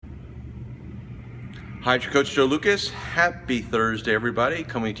Hi, it's your coach Joe Lucas. Happy Thursday, everybody.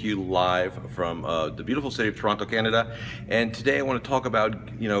 Coming to you live from the beautiful city of Toronto, Canada. And today I want to talk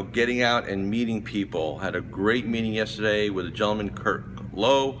about, getting out and meeting people. Had a great meeting yesterday with a gentleman, Kirk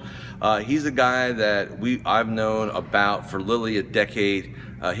Lowe. He's a guy that I've known about for literally a decade.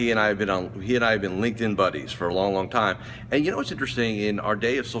 He and I have been LinkedIn buddies for a long, long time. And you know what's interesting in our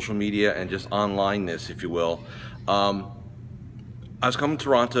day of social media and just onlineness, if you will. I was coming to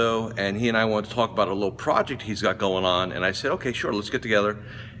Toronto, and he and I wanted to talk about a little project he's got going on, and I said, okay, sure, let's get together.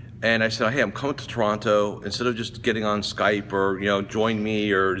 And I said, hey, I'm coming to Toronto. Instead of just getting on Skype or, join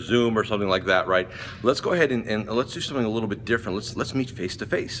me or Zoom or something like that, right? Let's go ahead and let's do something a little bit different. Let's meet face to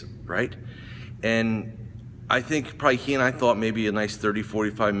face, right? And I think probably he and I thought maybe a nice 30,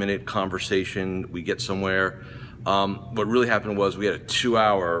 45-minute conversation. We get somewhere. What really happened was we had a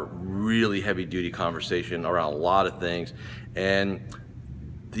 2-hour, really heavy-duty conversation around a lot of things. And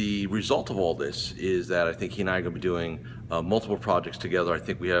the result of all this is that I think he and I are going to be doing multiple projects together. I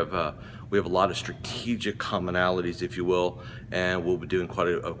think we have a lot of strategic commonalities, if you will, and we'll be doing quite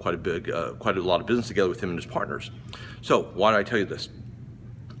a lot of business together with him and his partners. So why do I tell you this?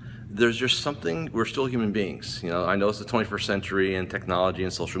 There's just something, we're still human beings. I know it's the 21st century and technology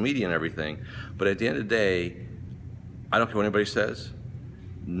and social media and everything, but at the end of the day, I don't care what anybody says,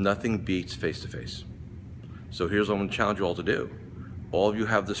 nothing beats face-to-face. So here's what I'm going to challenge you all to do. All of you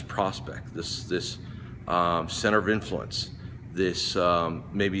have this prospect, this center of influence, this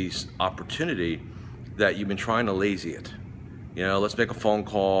maybe opportunity that you've been trying to lazy it. Let's make a phone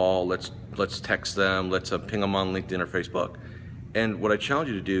call, let's text them, let's ping them on LinkedIn or Facebook. And what I challenge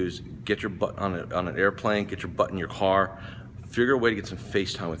you to do is get your butt on an airplane, get your butt in your car, figure a way to get some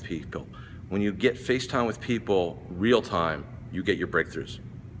FaceTime with people. When you get FaceTime with people real time, you get your breakthroughs.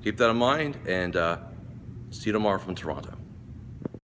 Keep that in mind, and see you tomorrow from Toronto.